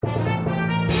Hey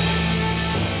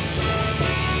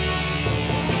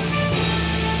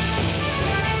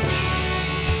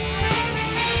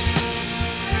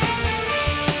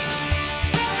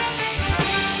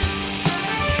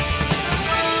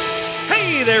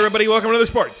there, everybody. Welcome to another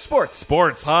Sports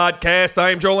podcast.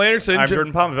 I am Joel Anderson. I'm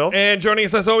Jordan Palmville. And joining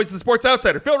us, as always, the Sports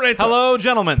Outsider, Phil Ranta. Hello,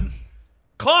 gentlemen.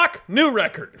 Clock, new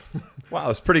record. Wow,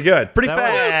 it's pretty good. Pretty That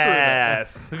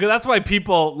fast. That's why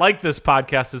people like this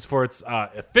podcast, is for its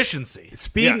efficiency.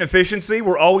 Speed and efficiency.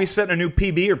 We're always setting a new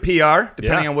PB or PR,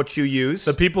 depending Yeah. on what you use.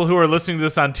 The people who are listening to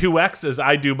this on 2X as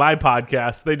I do my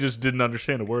podcast, they just didn't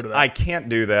understand a word of that. I can't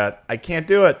do that. I can't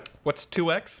do it. What's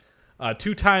 2x?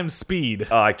 2 times speed.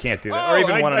 Oh, I can't do that. Or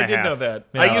even one and a half. I did know that.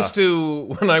 Yeah. I used to,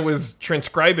 when I was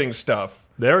transcribing stuff,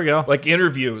 There we go. like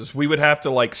interviews, we would have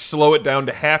to like slow it down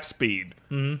to half speed.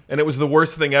 And it was the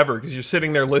worst thing ever because you're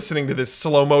sitting there listening to this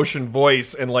slow motion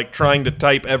voice and like trying to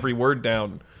type every word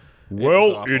down.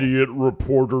 Well, idiot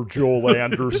reporter Joel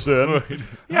Anderson.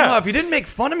 Yeah, if you didn't make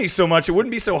fun of me so much, it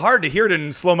wouldn't be so hard to hear it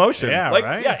in slow motion. Yeah. Like,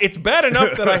 right? yeah, it's bad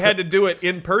enough that I had to do it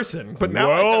in person, but now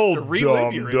I have to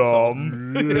relive your insults.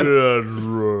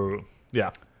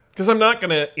 Yeah. Because I'm not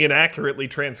going to inaccurately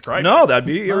transcribe No, it. that'd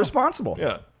be irresponsible.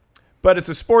 Yeah. But it's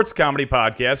a sports comedy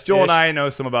podcast. Joel and Ish. I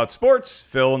know some about sports.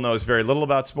 Phil knows very little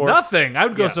about sports. Nothing. I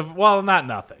would go well, not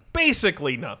nothing.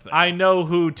 Basically nothing. I know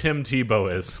who Tim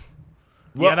Tebow is.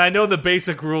 And I know the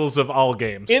basic rules of all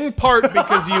games. In part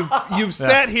because you've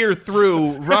sat here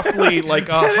through roughly like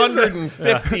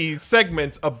 150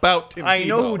 segments about Tim Tebow. I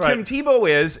know who Tim Tebow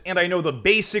is, and I know the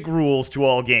basic rules to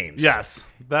all games. Yes.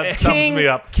 That sums me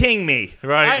up. King me.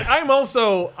 Right. I'm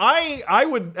also, I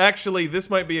would actually, this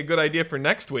might be a good idea for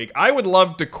next week. I would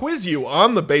love to quiz you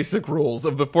on the basic rules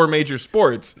of the 4 major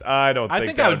sports. I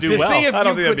think I would do To well. see if I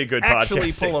don't you think that'd could be good actually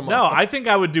podcasting. pull them No, off. I think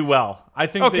I would do well. I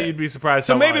think that you'd be surprised.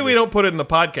 So how maybe well I we do. don't put it in the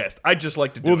podcast. I'd just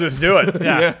like to do We'll it. just do it.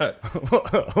 Yeah.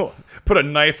 Put a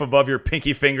knife above your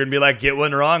pinky finger and be like, get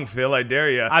one wrong, Phil. I dare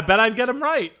you. I bet I'd get him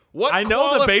right. What I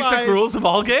know the basic qualifies- rules of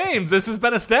all games. This has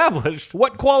been established.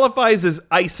 What qualifies as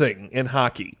icing in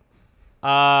hockey?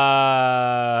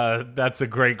 That's a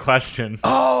great question.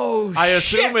 Oh, I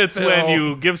assume it's Phil. when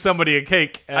you give somebody a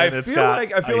cake and I it's feel got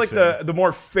like icing. the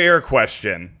more fair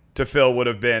question to Phil would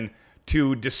have been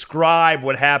to describe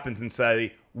what happens and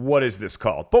say, what is this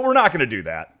called? But we're not going to do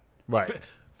that. right.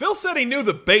 Phil said he knew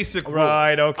the basic rules.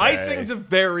 Right, okay. Icing's a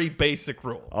very basic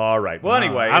rule. All right. Well,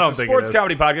 anyway, I don't it's a think sports it is.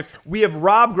 comedy podcast. We have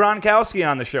Rob Gronkowski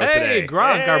on the show Hey, today.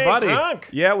 Gronk, our buddy. Gronk.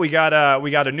 Yeah, we got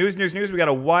a news. We got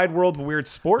a wide world of weird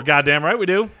sport. Goddamn right we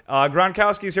do.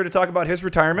 Gronkowski's here to talk about his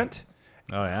retirement.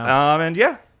 Oh yeah. And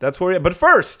yeah, that's where. But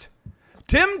first,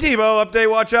 Tim Tebow update.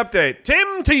 Watch update.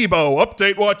 Tim Tebow,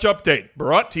 update, watch, update.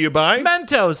 Brought to you by...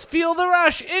 Mentos, feel the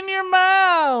rush in your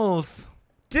mouth.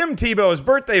 Tim Tebow's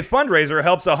birthday fundraiser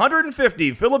helps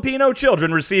 150 Filipino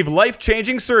children receive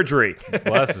life-changing surgery.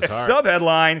 Bless his heart.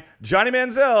 Subheadline: Johnny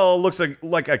Manziel looks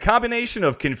like a combination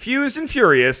of confused and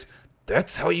furious.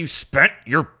 That's how you spent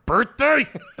your birthday?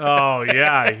 Oh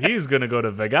yeah, he's gonna go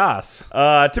to Vegas.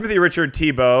 Timothy Richard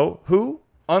Tebow, who,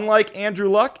 unlike Andrew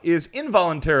Luck, is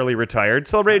involuntarily retired,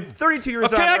 celebrated 32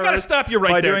 years Okay, on I gotta Earth stop you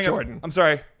right by there, doing Jordan. I'm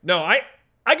sorry. No,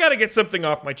 I got to get something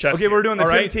off my chest. Okay, we're doing the all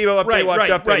Tim right? Tebow update, right, watch right,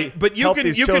 update, Right, but you help can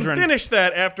these you children. can finish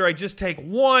that after I just take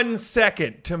 1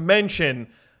 second to mention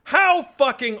how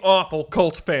fucking awful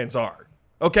Colts fans are.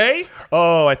 Okay?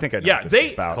 Oh, I think I know Yeah, what this is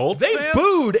they about. Colts they fans?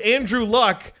 booed Andrew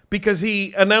Luck because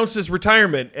he announced his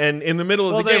retirement, and in the middle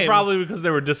of Well, the they're game. probably because they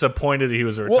were disappointed that he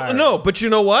was retired. Well, no, but you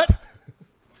know what?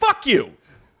 Fuck you.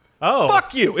 Oh.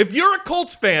 Fuck you. If you're a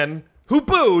Colts fan who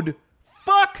booed,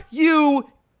 fuck you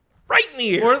right in the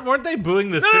ear. Weren't they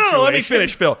booing this No, situation? no, no, let me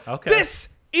finish, Phil. Okay. This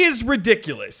is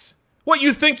ridiculous. What,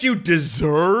 you think you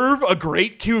deserve a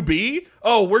great QB?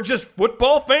 Oh, we're just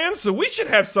football fans, so we should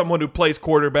have someone who plays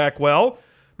quarterback well.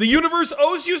 The universe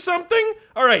owes you something?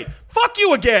 All right, fuck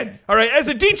you again. All right, as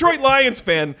a Detroit Lions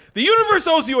fan, the universe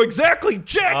owes you exactly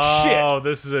jack shit. Oh,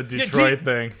 this is a Yeah, Detroit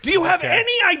thing. Do you have Okay.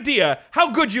 any idea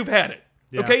how good you've had it?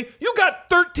 Yeah. Okay? You got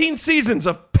 13 seasons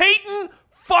of Peyton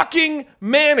fucking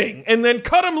Manning and then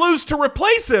cut him loose to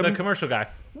replace him The commercial guy.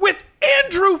 with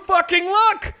Andrew fucking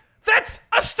Luck. That's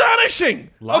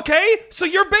astonishing. Luck? Okay? So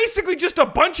you're basically just a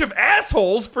bunch of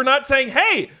assholes for not saying,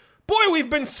 hey, boy, we've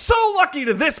been so lucky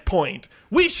to this point.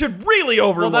 We should really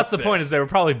overlook Well, that's the this. point. Is they were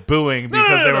probably booing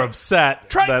because they were upset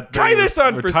Try that this they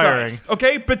on were for retiring. size,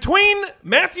 okay? Between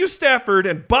Matthew Stafford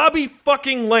and Bobby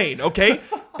fucking Lane, okay?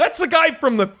 That's the guy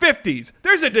from the 50s.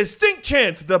 There's a distinct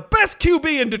chance the best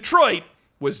QB in Detroit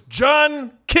was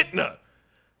John Kitna.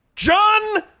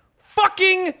 John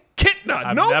fucking Kitna. Kitna.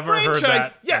 I've no never heard franchise.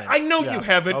 that Yeah, name. I know Yeah. you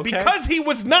haven't Okay. because he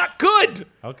was not good.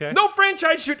 Okay. No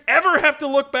franchise should ever have to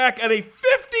look back at a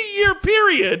 50-year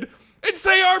period and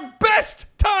say our best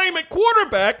time at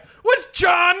quarterback was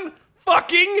John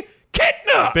fucking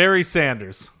Kitna. Barry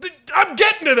Sanders. I'm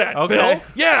getting to that, Okay. Phil.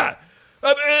 Yeah.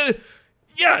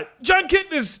 Yeah, John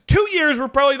Kitna's 2 years were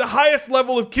probably the highest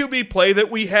level of QB play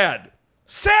that we had.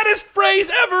 Saddest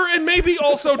phrase ever and maybe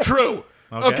also true.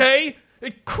 Okay?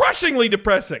 Crushingly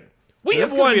depressing. We This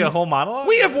have could won be a whole monologue?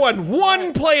 We have won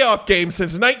one playoff game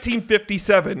since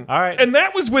 1957. All right. And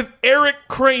that was with Eric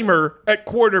Kramer at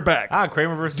quarterback.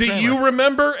 Kramer versus Do Kramer. you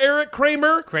remember Eric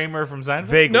Kramer? Kramer from Seinfeld?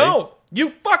 Vaguely. No, you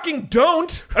fucking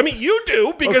don't. I mean, you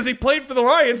do because he played for the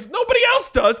Lions. Nobody else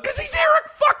does because he's Eric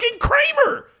fucking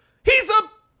Kramer. He's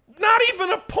not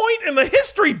even a point in the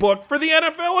history book for the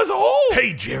NFL as a whole.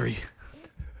 Hey, Jerry.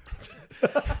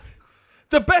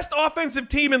 The best offensive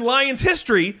team in Lions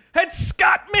history had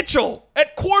Scott Mitchell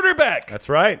at quarterback. That's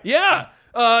right. Yeah.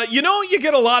 You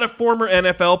get a lot of former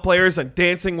NFL players on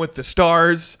Dancing with the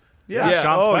Stars. Yeah,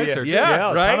 Sean Spicer. Yeah, a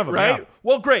ton right, of them, right. yeah.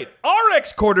 Well, great. Our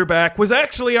ex-quarterback was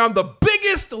actually on The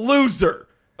Biggest Loser,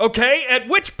 okay? At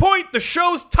which point the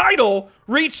show's title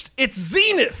reached its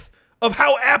zenith of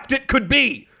how apt it could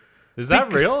be. Is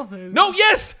that real? No,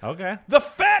 yes. Okay. The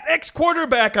fat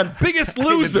ex-quarterback on Biggest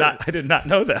Loser. I did not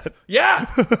know that. Yeah.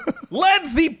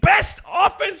 Led the best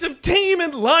offensive team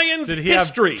in Lions Did he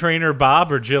history. have trainer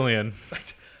Bob or Jillian?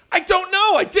 I don't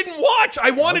know. I didn't watch.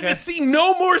 I wanted Okay. to see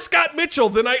no more Scott Mitchell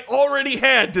than I already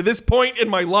had to this point in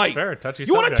my life. Fair, touchy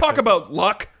You want to subject. talk about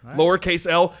luck, lowercase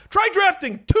l? Try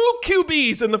drafting 2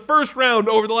 QBs in the first round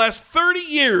over the last 30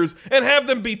 years and have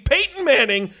them be Peyton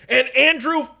Manning and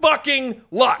Andrew fucking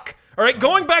Luck. All right,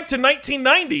 going back to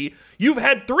 1990, you've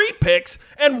had 3 picks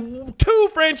and 2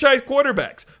 franchise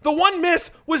quarterbacks. The one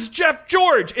miss was Jeff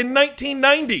George in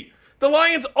 1990. The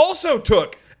Lions also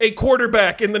took a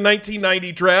quarterback in the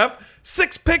 1990 draft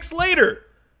 6 picks later.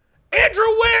 Andre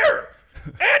Ware.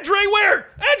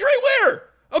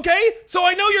 Okay, so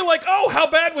I know you're like, oh, how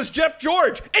bad was Jeff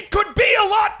George? It could be a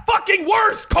lot fucking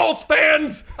worse, Colts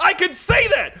fans. I could say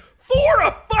that for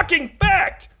a fucking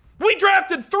fact. We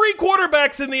drafted 3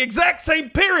 quarterbacks in the exact same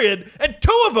period, and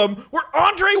 2 of them were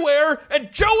Andre Ware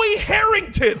and Joey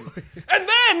Harrington. And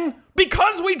then,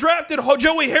 because we drafted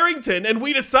Joey Harrington and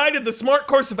we decided the smart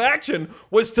course of action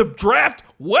was to draft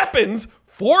weapons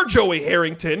for Joey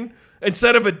Harrington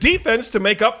instead of a defense to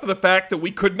make up for the fact that we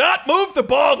could not move the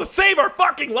ball to save our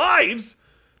fucking lives.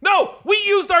 No, we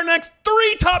used our next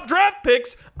 3 top draft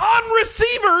picks on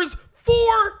receivers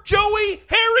for Joey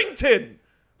Harrington.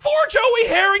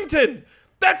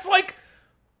 That's like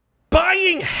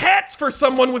buying hats for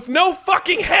someone with no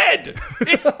fucking head.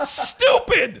 It's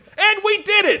stupid. And we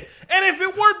did it. And if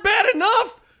it weren't bad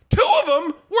enough, 2 of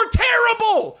them were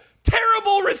terrible.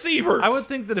 Terrible receivers. I would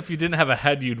think that if you didn't have a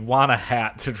head, you'd want a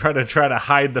hat to try to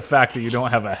hide the fact that you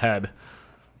don't have a head.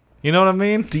 You know what I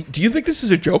mean? Do you think this is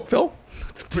a joke, Phil?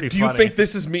 It's pretty Do funny. you think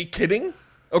this is me kidding?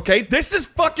 Okay, this is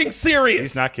fucking serious.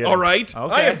 He's not kidding. All right?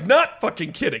 Okay. I am not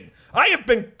fucking kidding. I have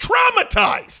been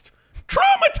traumatized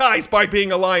by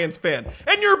being a Lions fan.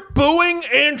 And you're booing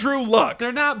Andrew Luck.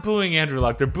 They're not booing Andrew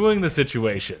Luck. They're booing the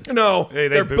situation. No, Hey,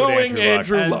 they they're booed booing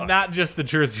Andrew Luck. And Luck. not just the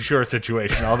Jersey Shore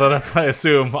situation, although that's what I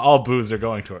assume all boos are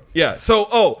going towards. Yeah,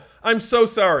 so, I'm so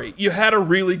sorry. You had a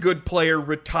really good player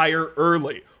retire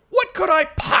early. What could I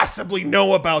possibly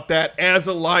know about that as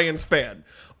a Lions fan?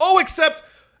 Oh, except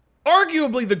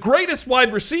arguably the greatest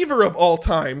wide receiver of all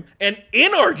time and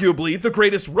inarguably the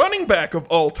greatest running back of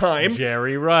all time.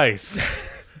 Jerry Rice.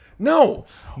 No.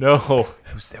 No.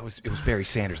 It was Barry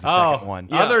Sanders, the Oh, second one.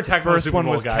 other technical First Super one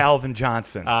Bowl was guy. Calvin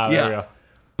Johnson. There Yeah. we go.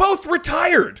 Both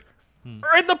retired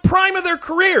or in the prime of their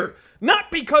career.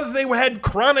 Not because they had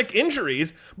chronic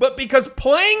injuries, but because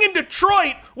playing in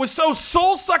Detroit was so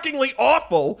soul-suckingly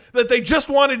awful that they just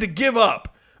wanted to give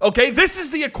up. Okay, this is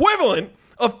the equivalent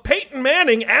of Peyton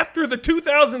Manning after the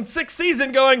 2006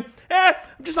 season going, I'm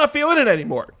just not feeling it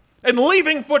anymore, and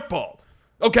leaving football.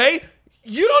 Okay?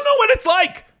 You don't know what it's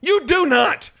like. You do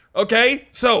not. Okay?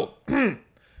 So,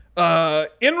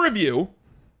 in review,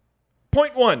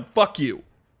 point 1, fuck you.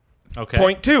 Okay.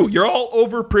 Point 2, you're all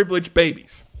overprivileged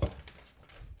babies.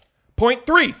 Point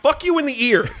 3, fuck you in the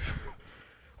ear.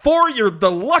 4, you're the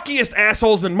luckiest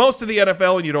assholes in most of the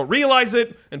NFL and you don't realize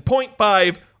it. And point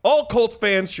 5, all Colts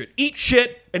fans should eat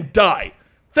shit and die.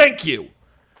 Thank you.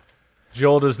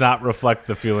 Joel does not reflect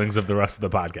the feelings of the rest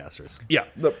of the podcasters. Yeah,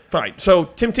 fine. So,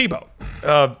 Tim Tebow.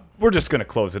 We're just going to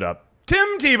close it up.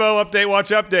 Tim Tebow update, watch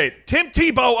update. Tim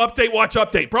Tebow update, watch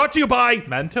update. Brought to you by...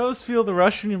 Mentos feel the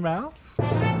rush in your mouth?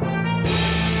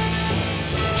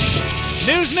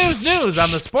 News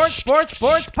on the Sports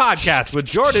Podcast with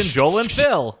Jordan, Joel, and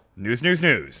Phil.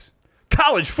 News.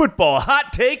 College football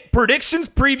hot take predictions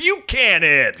preview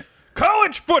canon.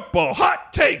 College football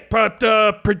hot take,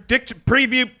 predictions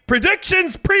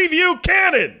preview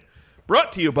canon.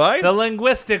 Brought to you by The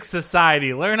Linguistics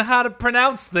Society. Learn how to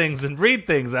pronounce things and read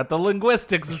things at the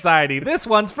Linguistics Society. This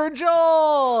one's for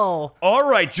Joel. All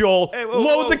right, Joel, Hey,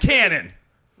 load the cannon.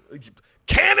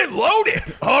 Cannon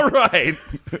Loaded. All right.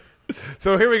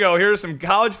 So here we go. Here's some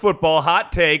college football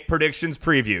hot take predictions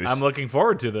previews. I'm looking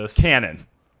forward to this. Canon.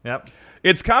 Yep.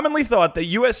 It's commonly thought that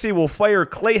USC will fire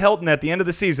Clay Helton at the end of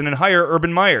the season and hire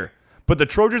Urban Meyer. But the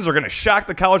Trojans are going to shock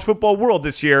the college football world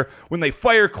this year when they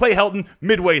fire Clay Helton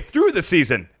midway through the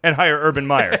season and hire Urban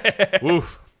Meyer.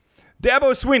 Oof.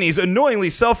 Dabo Swinney's annoyingly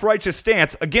self-righteous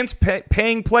stance against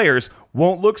paying players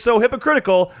won't look so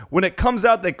hypocritical when it comes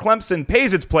out that Clemson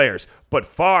pays its players, but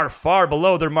far, far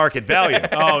below their market value.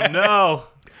 Oh, no.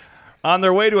 On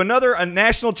their way to a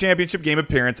national championship game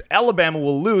appearance, Alabama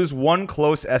will lose one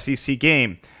close SEC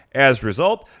game. As a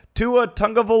result, Tua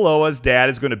Tagovailoa's dad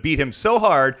is going to beat him so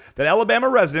hard that Alabama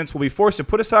residents will be forced to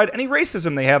put aside any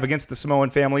racism they have against the Samoan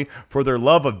family for their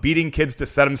love of beating kids to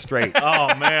set them straight. Oh,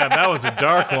 man, that was a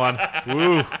dark one.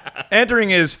 Ooh. Entering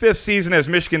his 5th season as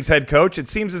Michigan's head coach, it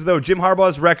seems as though Jim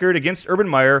Harbaugh's record against Urban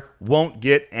Meyer won't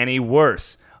get any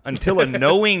worse. Until a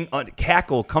knowing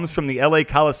cackle comes from the LA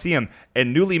Coliseum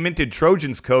and newly minted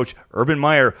Trojans coach Urban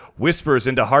Meyer whispers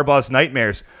into Harbaugh's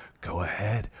nightmares, "Go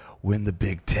ahead, win the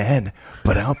Big Ten,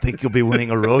 but I don't think you'll be winning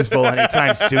a Rose Bowl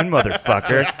anytime soon,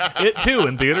 motherfucker." It, too,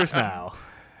 in theaters now.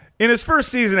 In his first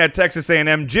season at Texas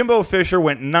A&M, Jimbo Fisher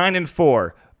went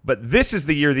 9-4. But this is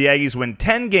the year the Aggies win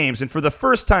 10 games, and for the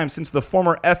first time since the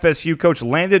former FSU coach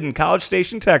landed in College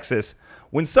Station, Texas,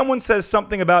 when someone says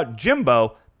something about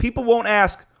Jimbo, people won't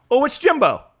ask, "Oh, it's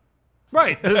Jimbo."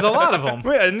 Right, there's a lot of them.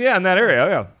 Yeah, in that area,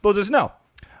 yeah. They'll just know.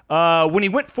 When he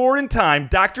went forward in time,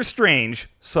 Dr. Strange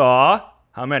saw,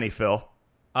 how many, Phil?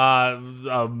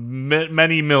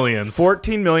 Many millions.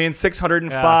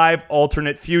 14,605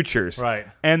 alternate futures. Right.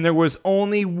 And there was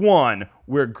only one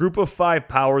where Group of 5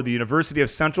 power, the University of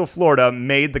Central Florida,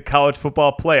 made the college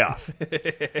football playoff.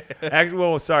 Actually,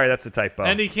 well, sorry, that's a typo.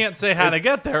 And he can't say how to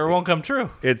get there; it won't come true.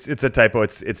 It's a typo.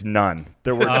 It's none.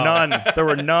 There were none. There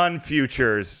were none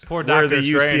futures Poor where Dr. the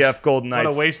Strange. UCF Golden Knights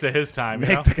What a waste of his time. You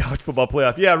make know? the college football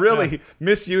playoff. Yeah, really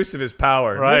misuse of his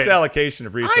power, Right. misallocation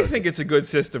of I resources. think it's a good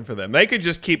system for them. They could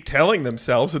just keep telling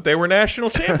themselves that they were national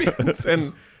champions,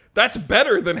 and that's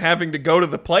better than having to go to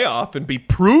the playoff and be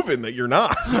proven that you're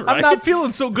not. Right? I'm not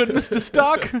feeling so good, Mr.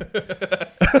 Stock.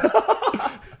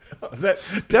 Is that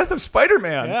Death of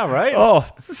Spider-Man? Yeah, right. Oh,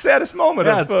 it's the saddest moment.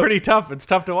 Yeah, of, it's pretty tough. It's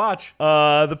tough to watch.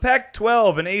 The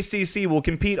Pac-12 and ACC will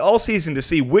compete all season to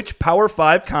see which Power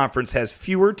 5 conference has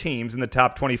fewer teams in the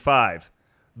top 25.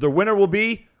 The winner will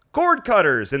be cord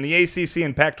cutters in the ACC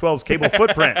and Pac-12's cable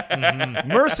footprint,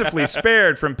 mercifully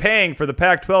spared from paying for the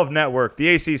Pac-12 network, the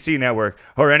ACC network,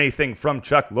 or anything from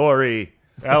Chuck Lorre.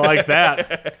 I like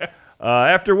that.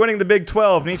 After winning the Big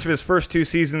 12 in each of his first 2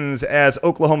 seasons as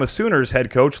Oklahoma Sooners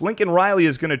head coach, Lincoln Riley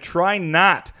is going to try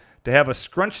not to have a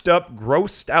scrunched up,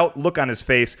 grossed out look on his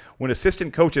face when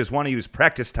assistant coaches want to use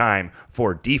practice time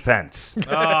for defense.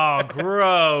 Oh,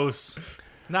 gross.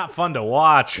 Not fun to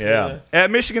watch. Yeah. At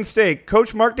Michigan State,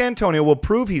 Coach Mark D'Antonio will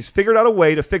prove he's figured out a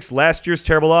way to fix last year's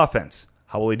terrible offense.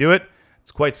 How will he do it?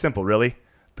 It's quite simple, really.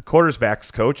 The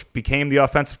quarterbacks coach became the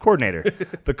offensive coordinator.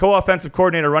 The co-offensive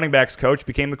coordinator running backs coach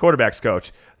became the quarterbacks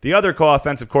coach. The other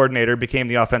co-offensive coordinator became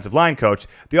the offensive line coach.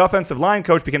 The offensive line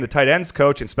coach became the tight ends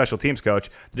coach and special teams coach.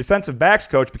 The defensive backs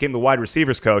coach became the wide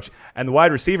receivers coach. And the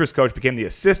wide receivers coach became the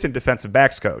assistant defensive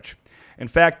backs coach. In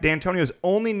fact, D'Antonio's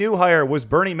only new hire was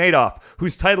Bernie Madoff,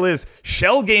 whose title is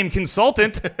Shell Game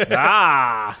Consultant.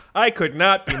 I could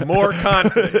not be more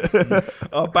confident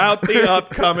about the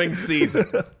upcoming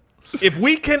season. If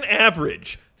we can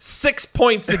average 6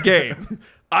 points a game,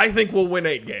 I think we'll win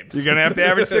 8 games. You're going to have to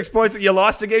average 6 points. You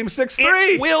lost a game 6-3.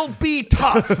 It will be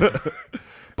tough,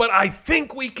 but I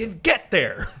think we can get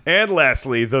there. And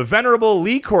lastly, the venerable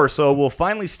Lee Corso will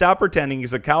finally stop pretending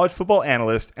he's a college football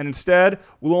analyst and instead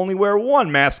will only wear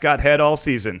one mascot head all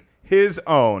season, his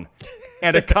own,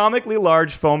 and a comically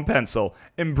large foam pencil,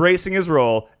 embracing his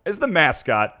role as the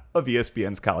mascot of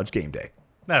ESPN's College Game Day.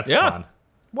 That's Yeah. fun.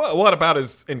 What about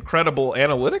his incredible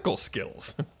analytical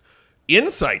skills?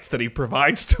 Insights that he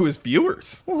provides to his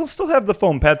viewers. Well, he'll still have the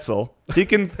foam pencil. He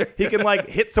can like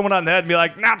hit someone on the head and be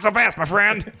like, "Not so fast, my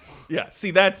friend." Yeah,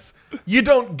 see, you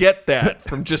don't get that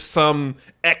from just some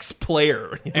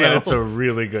ex-player. You And know? it's a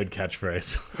really good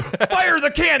catchphrase. Fire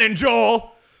the cannon,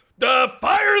 Joel.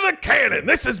 Fire the cannon.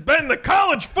 This has been the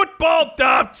college football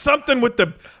something with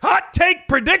the hot take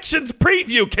predictions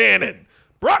preview cannon.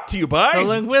 Brought to you by The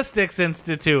Linguistics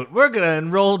Institute. We're going to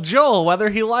enroll Joel whether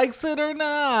he likes it or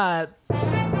not.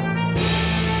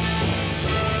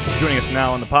 Joining us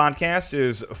now on the podcast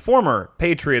is former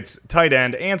Patriots tight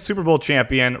end and Super Bowl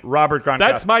champion Robert Gronkowski.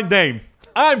 That's my name.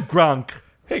 I'm Gronk.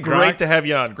 Hey, Gronk. Great to have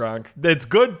you on, Gronk. It's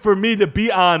good for me to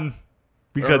be on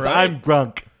because All right. I'm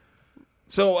Gronk.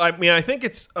 So, I mean, I think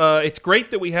it's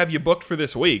great that we have you booked for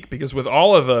this week because with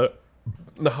all of the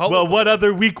Well, what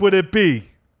other week would it be?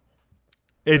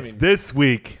 It's this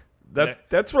week.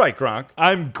 That's right, Gronk.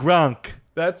 I'm Gronk.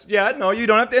 No, you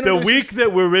don't have to The introduce week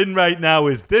that we're in right now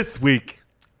is this week.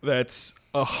 That's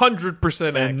 100%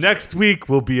 And accurate. next week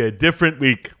will be a different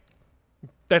week.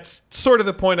 That's sort of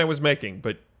the point I was making,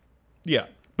 but yeah.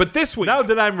 But this week, Now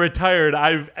that I'm retired,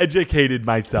 I've educated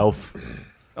myself.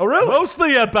 Oh, really?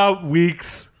 Mostly about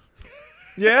weeks.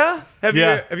 Yeah? Have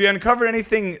Yeah. you uncovered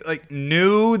anything like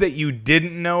new that you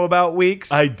didn't know about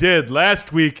weeks? I did.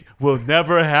 Last week will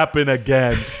never happen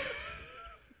again.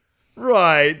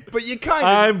 Right. But you kind of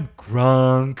I'm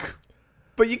Gronk.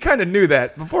 knew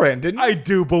that beforehand, didn't you? I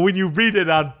do, but when you read it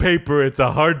on paper, it's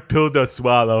a hard pill to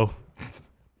swallow.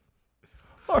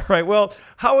 All right. Well,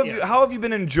 how have you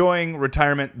been enjoying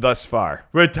retirement thus far?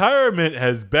 Retirement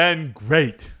has been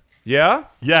great. Yeah?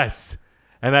 Yes.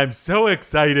 And I'm so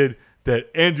excited that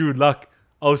Andrew Luck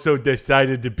also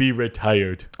decided to be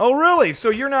retired. Oh, really?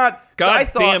 So you're not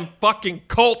goddamn fucking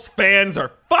Colts fans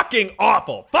are fucking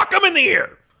awful. Fuck them in the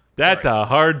ear. That's a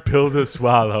hard pill to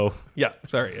swallow. Yeah,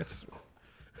 sorry. It's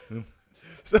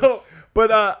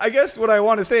But I guess what I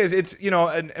want to say is it's,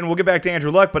 and we'll get back to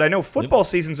Andrew Luck, but I know football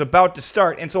season's about to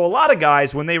start. And so a lot of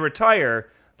guys, when they retire,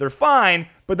 they're fine.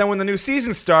 But then when the new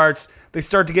season starts, they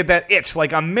start to get that itch.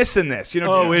 Like, I'm missing this.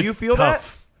 Do it's you feel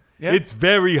tough. that? Yeah? It's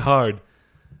very hard.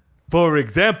 For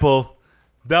example,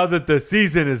 now that the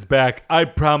season is back, I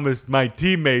promised my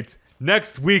teammates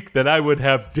next week that I would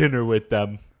have dinner with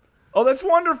them. Oh, that's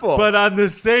wonderful. But on the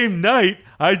same night,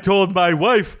 I told my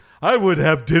wife I would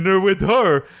have dinner with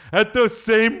her at the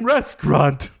same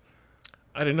restaurant.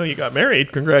 I didn't know you got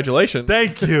married. Congratulations.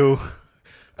 Thank you.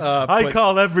 I but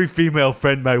call every female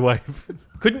friend my wife.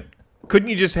 couldn't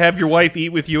you just have your wife eat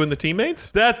with you and the teammates?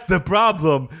 That's the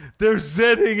problem. They're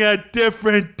sitting at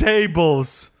different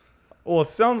tables. well, it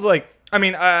sounds like, I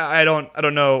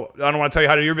don't know. I don't want to tell you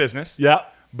how to do your business. Yeah.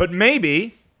 But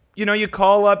maybe, you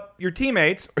call up your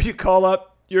teammates or you call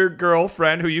up your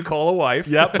girlfriend who you call a wife.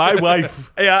 Yep, my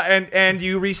wife. Yeah, and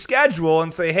you reschedule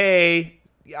and say, hey,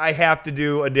 I have to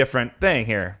do a different thing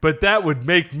here. But that would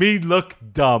make me look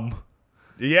dumb.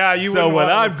 Yeah, you. So wouldn't what want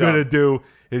to I'm look going to dumb. do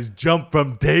is jump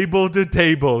from table to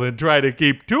table and try to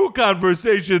keep two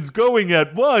conversations going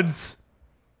at once.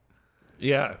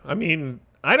 Yeah, I mean,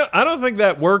 I don't think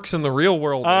that works in the real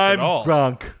world at I'm all.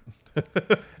 Gronk.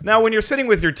 Now, when you're sitting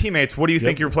with your teammates, what do you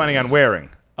think you're planning on wearing?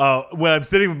 When I'm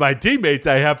sitting with my teammates,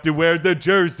 I have to wear the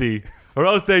jersey. Or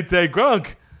else they'd say, Gronk,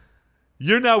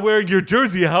 you're not wearing your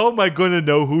jersey. How am I going to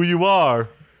know who you are?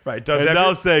 Right. And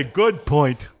I'll say, good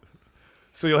point.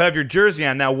 So you'll have your jersey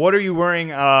on. Now, what are you wearing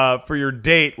for your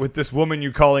date with this woman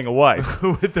you're calling a wife?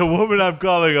 With the woman I'm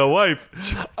calling a wife,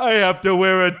 I have to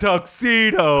wear a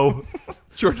tuxedo.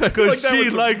 Jordan, I feel Because like that she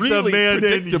was likes a really man in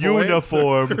predictable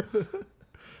uniform. answer.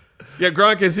 Yeah,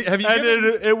 Gronk, have you And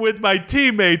given- with my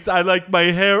teammates, I like my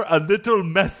hair a little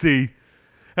messy.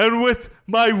 And with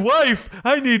my wife,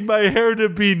 I need my hair to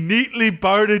be neatly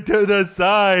parted to the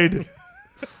side.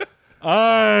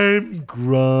 I'm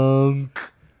Gronk.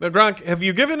 Now, Gronk, have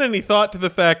you given any thought to the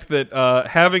fact that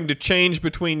having to change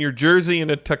between your jersey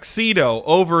and a tuxedo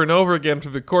over and over again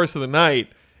through the course of the night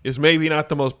is maybe not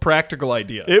the most practical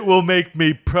idea? It will make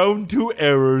me prone to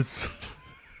errors.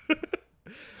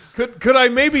 Could I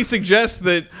maybe suggest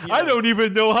that I don't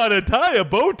even know how to tie a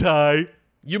bow tie.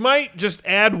 you might just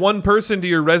add one person to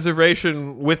your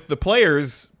reservation with the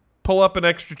players, pull up an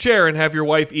extra chair, and have your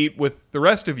wife eat with the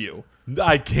rest of you?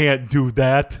 I can't do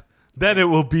that. Then it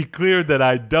will be clear that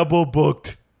I double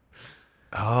booked.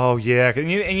 Oh, yeah. And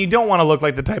you don't want to look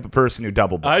like the type of person who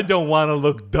double booked. I don't want to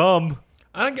look dumb.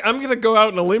 I'm going to go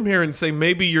out on a limb here and say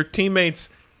maybe your teammates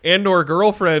and or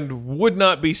girlfriend would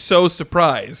not be so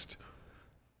surprised.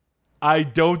 I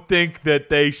don't think that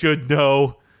they should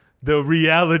know the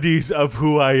realities of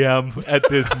who I am at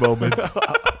this moment.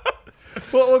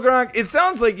 Well, Gronk, it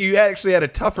sounds like you actually had a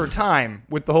tougher time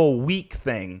with the whole week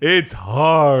thing. It's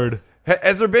hard.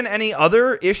 Has there been any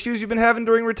other issues you've been having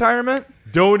during retirement?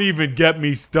 Don't even get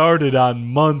me started on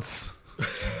months.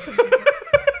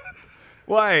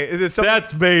 Why? Is it something?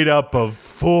 That's made up of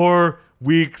 4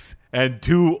 weeks and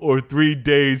 2 or 3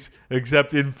 days,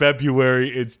 except in February,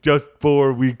 it's just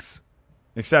 4 weeks.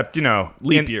 Except,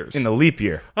 Leap years. In the leap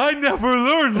year. I never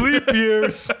learned leap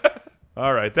years.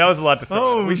 All right, that was a lot to throw.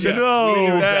 Oh, we should, no. we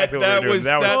knew exactly what we were doing.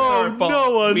 That's our Oh, fault.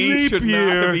 no, a we leap should not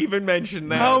year. have even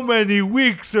mentioned that. How many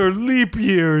weeks are leap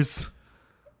years?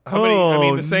 How many? I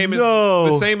mean, the same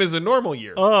no. as a normal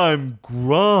year. I'm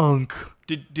Gronk.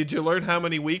 Did you learn how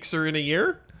many weeks are in a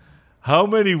year? How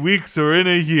many weeks are in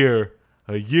a year?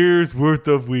 A year's worth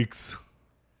of weeks.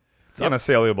 It's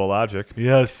unassailable logic.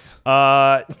 Yes.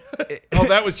 Oh,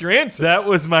 that was your answer. That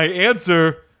was my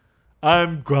answer.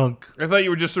 I'm Grunk. I thought you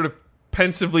were just sort of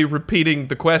pensively repeating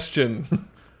the question.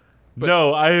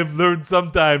 No, I have learned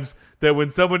sometimes that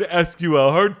when someone asks you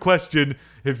a hard question,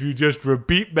 if you just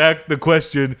repeat back the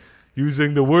question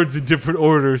using the words in different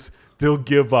orders, they'll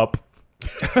give up.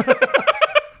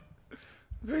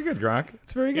 Very good, Gronk.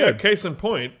 It's very Yeah, good. case in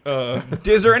point.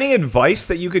 Is there any advice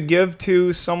that you could give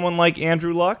to someone like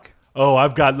Andrew Luck? Oh,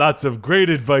 I've got lots of great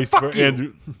advice for you.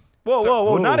 Andrew. Whoa.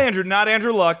 Whoa. Not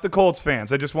Andrew Luck, the Colts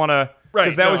fans. I just want to... Right.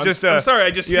 Because that was just I'm sorry,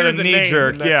 I just you had hear a the knee name.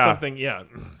 jerk, And that's yeah. something, yeah.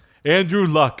 Andrew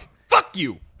Luck. Fuck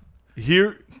you.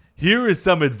 Here is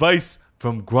some advice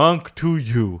from Gronk to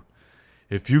you.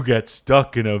 If you get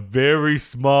stuck in a very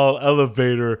small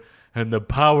elevator and the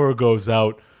power goes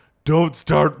out, don't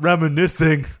start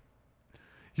reminiscing.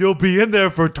 You'll be in there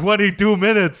for 22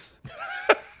 minutes.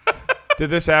 Did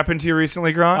this happen to you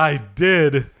recently, Gronk? I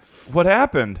did. What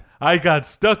happened? I got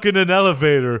stuck in an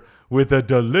elevator with a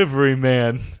delivery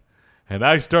man, and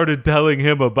I started telling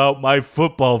him about my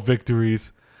football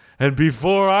victories. And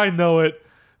before I know it,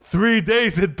 3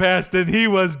 days had passed and he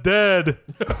was dead.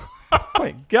 Oh,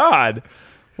 my God.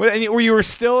 What, and you were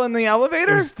still in the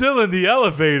elevator? We're still in the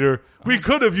elevator. We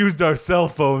could have used our cell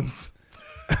phones.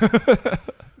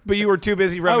 But you were too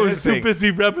busy I was reminiscing. too busy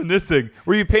reminiscing.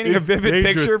 Were you painting It's a vivid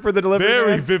dangerous. picture for the delivery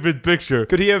Very man? vivid picture.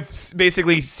 Could he have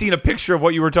basically seen a picture of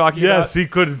what you were talking about? Yes, he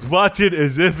could watch it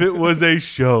as if it was a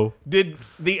show. Did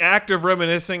the act of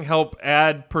reminiscing help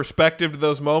add perspective to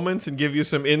those moments and give you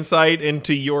some insight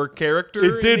into your character?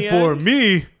 It did for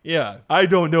me. Yeah. I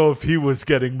don't know if he was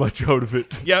getting much out of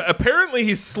it. Yeah, apparently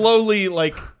he slowly,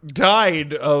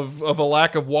 died of a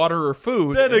lack of water or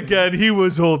food. Then again, he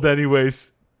was old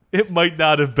anyways. It might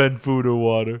not have been food or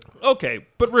water. Okay,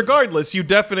 but regardless, you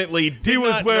definitely did He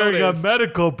was not wearing notice. a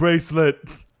medical bracelet.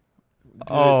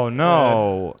 Oh,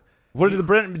 no. What did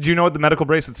do you know what the medical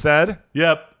bracelet said?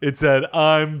 Yep, it said,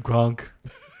 I'm Gronk.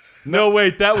 No,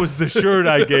 wait, that was the shirt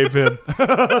I gave him.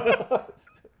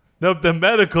 Nope, the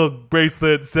medical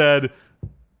bracelet said,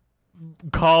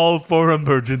 call for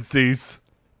emergencies.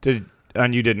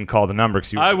 And you didn't call the number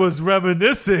because you I was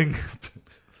reminiscing.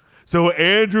 So,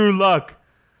 Andrew Luck,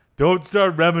 don't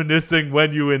start reminiscing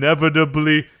when you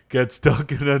inevitably get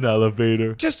stuck in an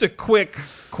elevator. Just a quick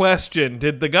question.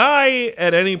 Did the guy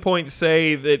at any point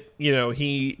say that,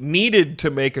 he needed to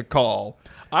make a call?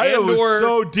 I was And/or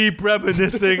so deep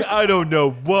reminiscing, I don't know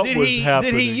what did was he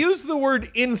happening. Did he use the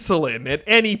word insulin at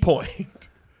any point?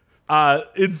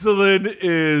 Insulin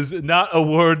is not a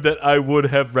word that I would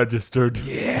have registered.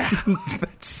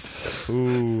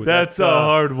 Ooh, That's a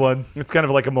hard one. It's kind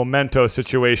of like a memento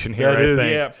situation here, That I is.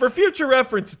 think. Yeah, for future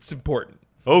reference, it's important.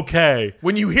 Okay.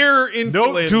 When you hear insulin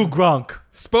Note to Gronk.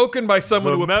 spoken by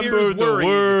someone who Remember appears the worried,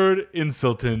 word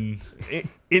insultin.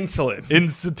 Insulin.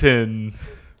 Insultin.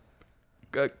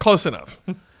 Close enough.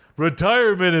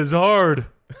 Retirement is hard.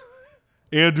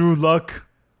 Andrew Luck.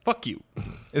 Fuck you.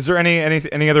 Is there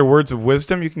any other words of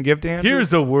wisdom you can give to Andrew?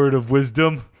 Here's a word of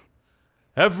wisdom.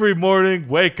 Every morning,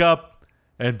 wake up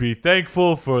and be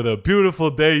thankful for the beautiful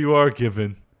day you are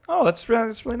given. Oh, that's really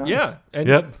nice. Yeah. And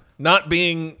Yep. not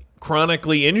being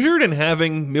chronically injured and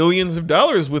having millions of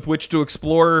dollars with which to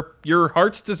explore your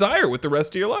heart's desire with the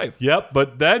rest of your life. Yep,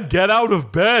 but then get out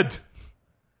of bed.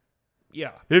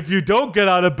 Yeah. If you don't get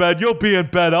out of bed, you'll be in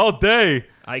bed all day.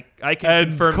 I can And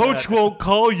confirm coach that. won't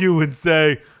call you and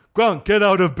say, Grunk, get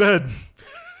out of bed.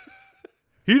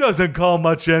 He doesn't call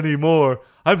much anymore.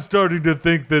 I'm starting to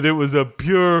think that it was a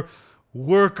pure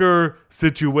worker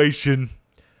situation.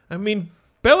 I mean,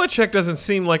 Belichick doesn't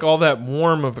seem like all that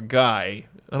warm of a guy.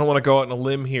 I don't want to go out on a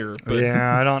limb here, but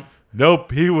Yeah, I don't.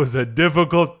 Nope, he was a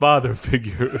difficult father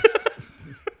figure.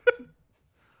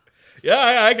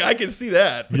 yeah, I can see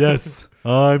that. Yes,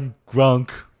 I'm Grunk.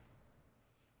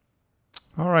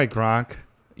 All right, Gronk.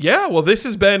 Yeah, well, this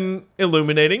has been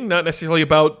illuminating, not necessarily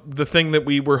about the thing that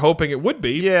we were hoping it would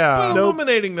be. Yeah. But Nope.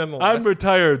 illuminating nonetheless. I'm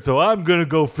retired, so I'm going to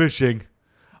go fishing.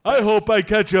 I hope I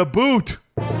catch a boot.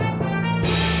 And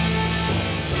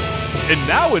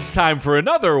now it's time for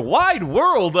another wide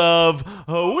world of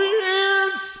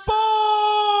weird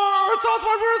sports. Sports,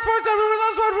 Wide World of Sports, everyone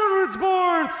loves Wide World of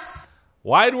Sports.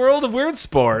 Wide World of Weird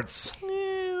Sports.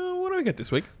 What do we get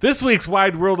this week? This week's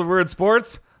Wide World of Weird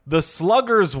Sports, The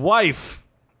Slugger's Wife.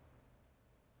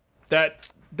 That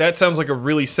sounds like a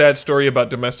really sad story about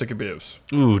domestic abuse.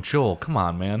 Ooh, Joel, come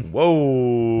on, man.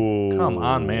 Whoa. Come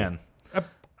on, man.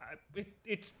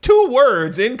 It's two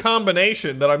words in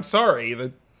combination that I'm sorry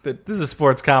that This is a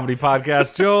sports comedy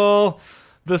podcast, Joel.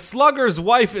 The Slugger's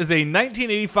Wife is a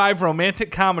 1985 romantic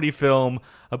comedy film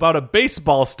about a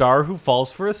baseball star who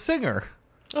falls for a singer.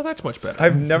 Oh, that's much better.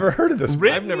 I've never heard of this.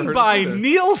 Written never heard of by it either.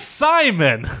 Neil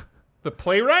Simon, The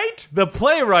playwright? the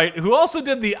playwright who also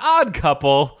did The Odd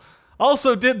Couple,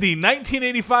 also did the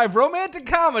 1985 romantic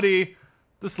comedy,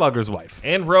 The Slugger's Wife.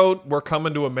 And wrote We're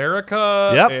Coming to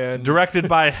America. Yep. And Directed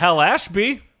by Hal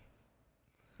Ashby.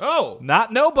 oh,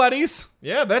 Not Nobodies.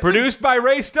 yeah, that's Produced by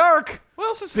Ray Stark. What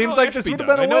else has Seems Hal like this Ashby would've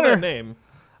done? been a I know winner. that name.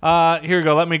 Here we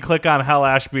go. Let me click on Hal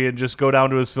Ashby and just go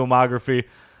down to his filmography.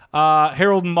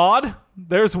 Harold and Maude.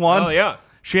 There's one. Oh yeah,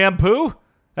 Shampoo.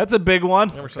 That's a big one.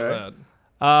 never saw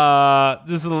that.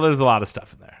 There's a lot of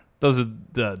stuff in there. Those are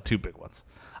the two big ones.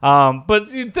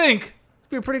 But you'd think it'd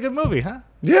be a pretty good movie, huh?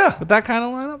 Yeah. With that kind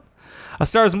of lineup.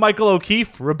 Stars Michael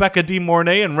O'Keefe, Rebecca De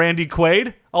Mornay, and Randy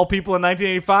Quaid. All people in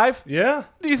 1985. Yeah.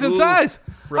 Decent Ooh, size.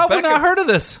 How have we Rebecca- not heard of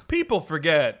this? People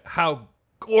forget how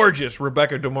gorgeous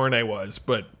Rebecca De Mornay was,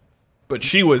 but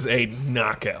she was a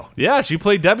knockout. Yeah, she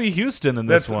played Debbie Houston in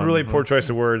this That's one. a really poor choice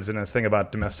of words in a thing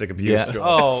about domestic abuse. Yeah. Joel.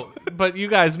 Oh, but you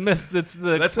guys missed. It's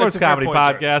the That's sports a fair comedy point,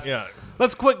 podcast. yeah.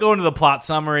 Let's quick go into the plot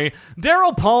summary.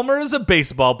 Daryl Palmer is a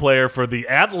baseball player for the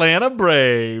Atlanta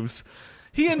Braves.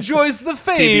 He enjoys the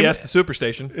fame. TBS, the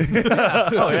Superstation.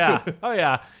 Oh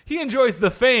yeah. He enjoys the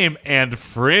fame and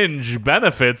fringe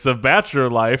benefits of bachelor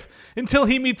life until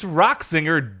he meets rock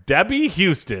singer Debbie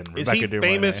Houston. Is Rebecca he De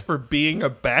famous Mornay. for being a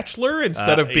bachelor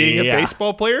instead of being yeah. a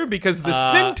baseball player? Because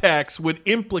the syntax would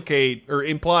implicate or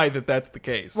imply that that's the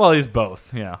case. Well, he's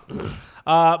both, yeah.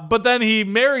 But then he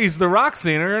marries the rock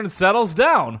singer and settles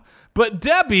down. But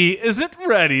Debbie isn't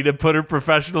ready to put her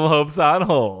professional hopes on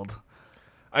hold.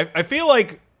 I feel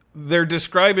like they're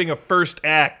describing a first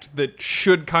act that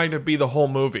should kind of be the whole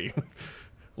movie.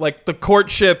 Like the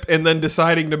courtship and then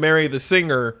deciding to marry the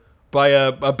singer by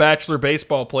a bachelor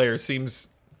baseball player seems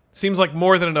like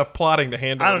more than enough plotting to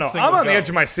handle. I don't know. I'm on the edge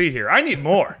of my seat here. I need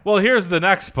more. Well, here's the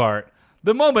next part.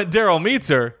 The moment Daryl meets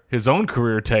her, his own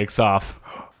career takes off.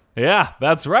 Yeah,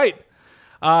 that's right.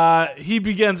 He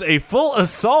begins a full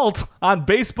assault on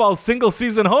baseball's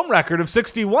single-season home record of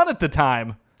 61 at the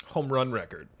time. Home run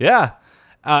record. Yeah.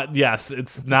 Yes,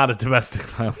 it's not a domestic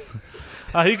violence.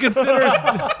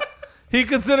 He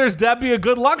considers Debbie a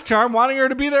good luck charm, wanting her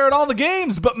to be there at all the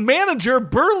games. But manager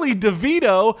Burley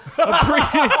DeVito,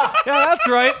 yeah, that's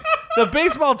right. The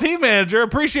baseball team manager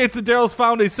appreciates that Daryl's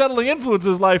found a settling influence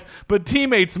in his life, but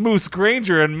teammates Moose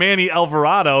Granger and Manny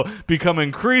Alvarado become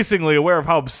increasingly aware of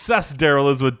how obsessed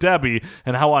Daryl is with Debbie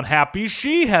and how unhappy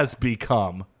she has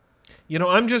become. You know,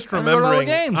 I'm just go to all the remembering.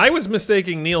 games. I was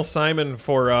mistaking Neil Simon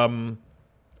for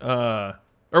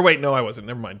or wait, no, I wasn't.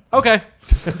 Never mind. Okay.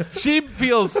 She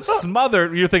feels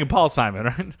smothered. You're thinking Paul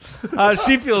Simon, right?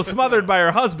 She feels smothered by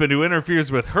her husband, who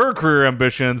interferes with her career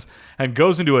ambitions and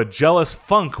goes into a jealous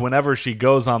funk whenever she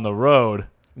goes on the road.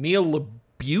 Neil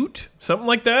LaBute, something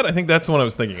like that. I think that's the one I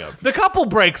was thinking of. The couple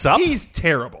breaks up. He's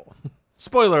terrible.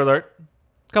 Spoiler alert.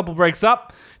 Couple breaks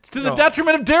up. It's to the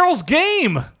detriment of Daryl's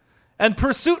game and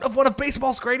pursuit of one of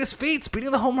baseball's greatest feats,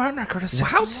 beating the home run record of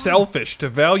 61. How selfish to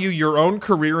value your own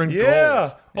career and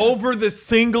goals over the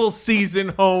single season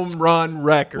home run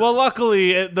record. Well,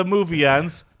 luckily, the movie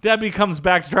ends. Debbie comes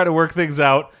back to try to work things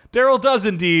out. Daryl does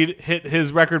indeed hit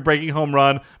his record-breaking home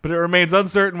run, but it remains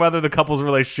uncertain whether the couple's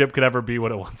relationship could ever be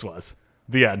what it once was.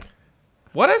 The end.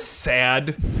 what a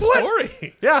sad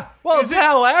story. Yeah. Well, it's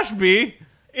Hal Ashby.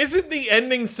 Isn't the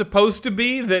ending supposed to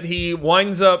be that he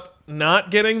winds up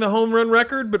not getting the home run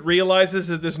record, but realizes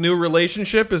that this new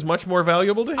relationship is much more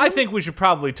valuable to him? I think we should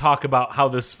probably talk about how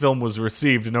this film was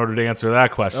received in order to answer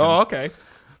that question. Oh, okay.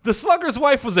 The Slugger's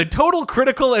Wife was a total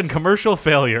critical and commercial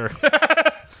failure.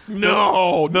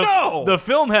 No. The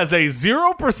film has a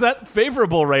 0%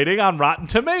 favorable rating on Rotten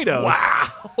Tomatoes.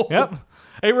 Wow. Yep.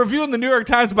 A review in the New York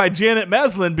Times by Janet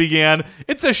Maslin began,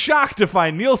 "It's a shock to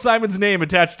find Neil Simon's name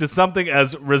attached to something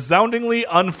as resoundingly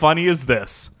unfunny as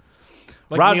this."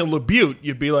 Like Neil LaBute,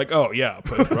 you'd be like, oh, yeah.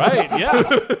 But Right, yeah.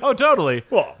 Oh, totally.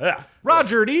 Well, yeah.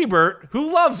 Roger Ebert,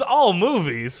 who loves all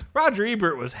movies, Roger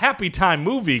Ebert was Happy Time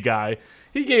movie guy.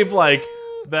 He gave, like,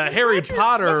 the Harry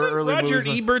Potter wasn't early Roger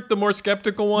movies. Ebert the more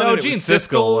skeptical one? No, and it Gene was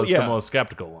Siskel was Yeah. the most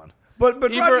skeptical one.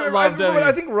 But Ebert loved it.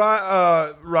 I think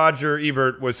Roger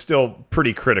Ebert was still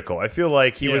pretty critical. I feel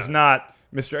like he was not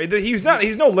Mr. He's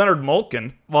no Leonard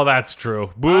Malkin. Well, that's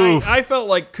true. Boof. I felt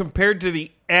like compared to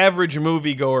the average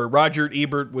moviegoer, Roger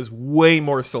Ebert was way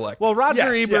more selective. Well,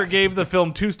 Roger Ebert gave the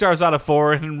film 2 stars out of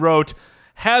 4 and wrote,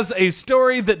 has a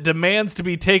story that demands to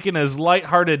be taken as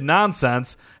lighthearted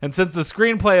nonsense, and since the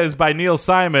screenplay is by Neil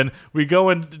Simon, we go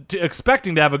in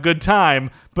expecting to have a good time,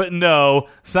 but no,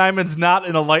 Simon's not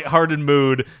in a lighthearted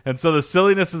mood, and so the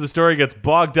silliness of the story gets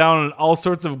bogged down in all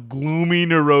sorts of gloomy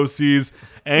neuroses,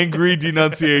 angry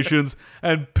denunciations,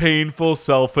 and painful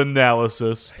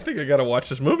self-analysis. I think I gotta watch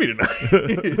this movie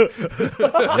tonight.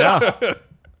 Yeah.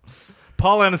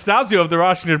 Paul Anastasio of the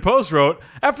Washington Post wrote,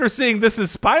 after seeing This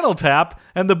Is Spinal Tap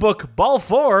and the book Ball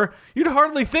 4, you'd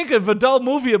hardly think of a dull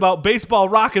movie about baseball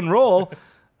rock and roll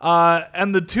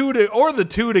and the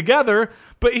two together,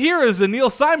 but here is a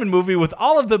Neil Simon movie with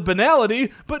all of the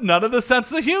banality but none of the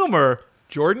sense of humor.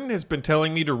 Jordan has been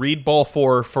telling me to read Ball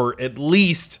 4 for at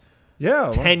least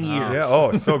 10 years. Yeah. Oh,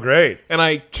 it's so great. And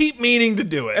I keep meaning to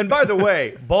do it. And by the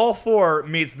way, Ball 4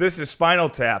 meets This Is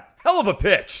Spinal Tap. Hell of a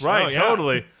pitch. Right, Oh, yeah.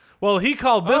 totally. Well, he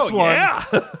called this Oh, one, yeah.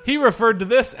 he referred to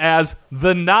this as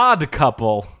the Nod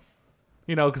Couple.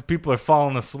 You know, because people are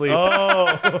falling asleep.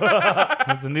 Oh.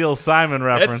 It's a Neil Simon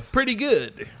reference. That's pretty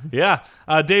good. Yeah.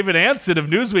 David Anson of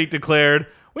Newsweek declared,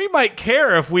 we might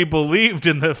care if we believed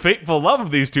in the fateful love of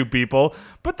these two people,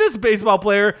 but this baseball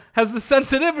player has the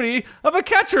sensitivity of a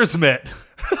catcher's mitt.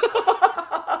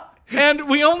 And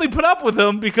we only put up with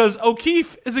him because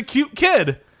O'Keefe is a cute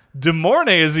kid.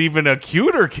 DeMornay is even a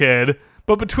cuter kid.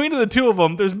 But between the two of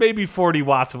them, there's maybe 40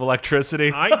 watts of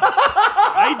electricity.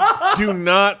 I do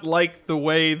not like the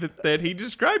way that he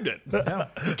described it.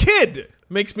 Kid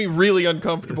makes me really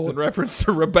uncomfortable in reference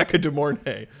to Rebecca De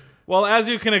Mornay. Well, as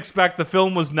you can expect, the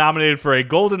film was nominated for a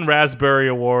Golden Raspberry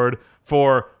Award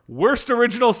for Worst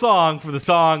Original Song for the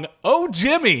song Oh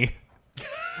Jimmy, which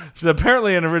is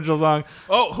apparently an original song.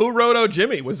 Oh, who wrote Oh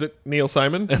Jimmy? Was it Neil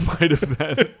Simon? It might have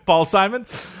been Paul Simon.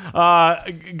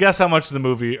 Guess how much the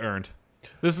movie earned?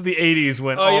 This is the 80s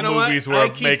when all movies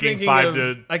were making 5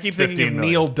 to 15 I keep thinking of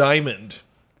million. Neil Diamond.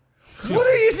 What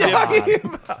are you talking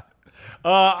about?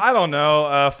 I don't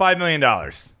know. $5 million.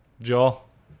 Joel?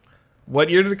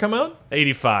 What year did it come out?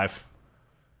 85.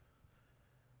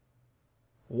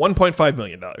 $1.5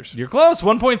 million. You're close.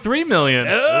 1.3 million.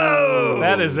 Oh!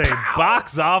 That is a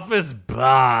box office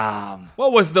bomb.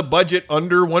 What was the budget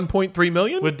under 1.3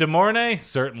 million? With DeMornay?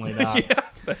 Certainly not.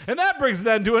 And that brings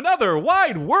then to another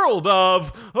wide world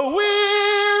of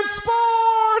weird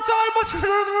sports. I much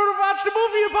rather watch the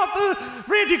movie about the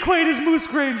Randy Quaid as Moose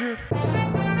Granger.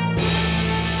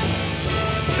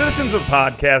 Citizens of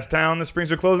Podcast Town, the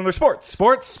Springs are closing their sports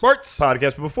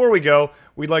podcast. But before we go,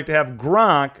 we'd like to have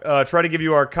Gronk try to give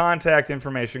you our contact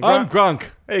information. I'm Gronk.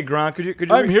 Hey, Gronk, could you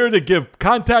I'm here to give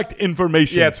contact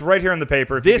information. Yeah, it's right here in the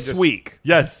paper. If you could This just- week.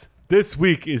 Yes, this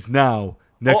week is now.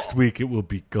 Next week it will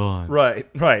be gone. Right.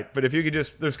 But if you could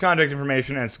just, there's contact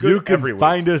information and it's good You can every week.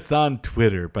 find us on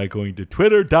Twitter by going to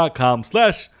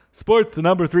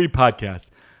twitter.com/sports3podcast.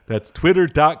 That's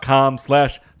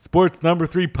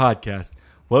twitter.com/sports3podcast.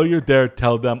 While you're there,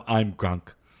 tell them I'm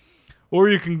Gronk. Or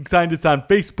you can find us on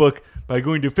Facebook by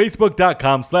going to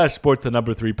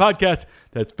facebook.com/sports3podcast.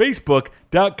 That's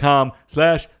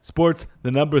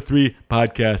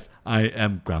facebook.com/sports3podcast. I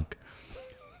am Gronk.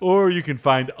 Or you can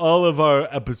find all of our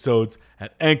episodes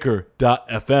at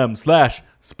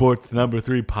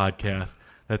anchor.fm/sports3podcast.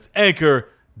 That's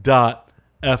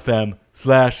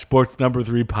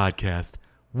anchor.fm/sports3podcast.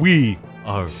 We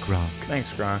are Gronk.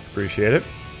 Thanks, Gronk. Appreciate it.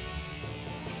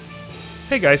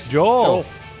 Hey guys, Joel.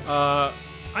 I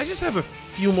just have a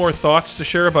few more thoughts to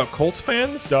share about Colts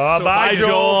fans. Bye, Bye,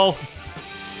 Joel.